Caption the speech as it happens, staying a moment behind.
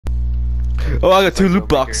Oh, I got 2 loot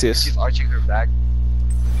boxes. She's arching her back.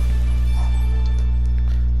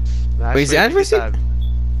 Nah, Wait, is it anniversary?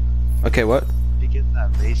 Okay, what? You get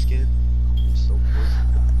that base skin. I'm so close.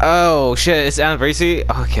 Oh shit, it's anniversary.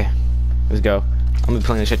 Okay, let's go. I'm gonna be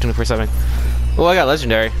playing this shit 24/7. Oh, I got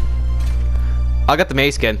legendary. I got the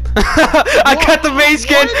maze skin. I got the maze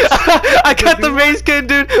skin. I got the maze skin,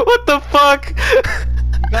 dude. What the fuck?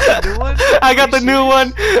 You got the new one? I got the new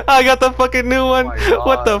one. I got the fucking new one. Oh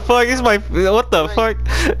What the fuck? Is my what the fuck?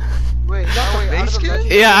 Wait, maze skin?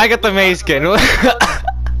 Yeah, I got the maze skin. Out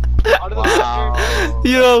of the Wow.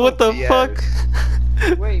 Yo, what the Yes. fuck?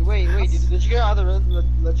 Wait. Did you get out of the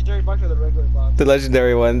legendary box or the regular box? The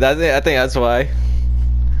legendary one. That's it. I think that's why.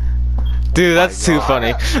 Dude, that's too God.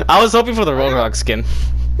 funny. I was hoping for the Roadhog skin.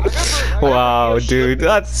 Wow, dude,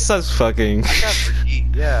 that's such fucking. I got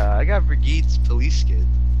Brigitte. Yeah, I got Brigitte's police skin.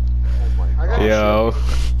 Oh my god. Yo.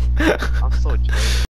 I'm so jealous.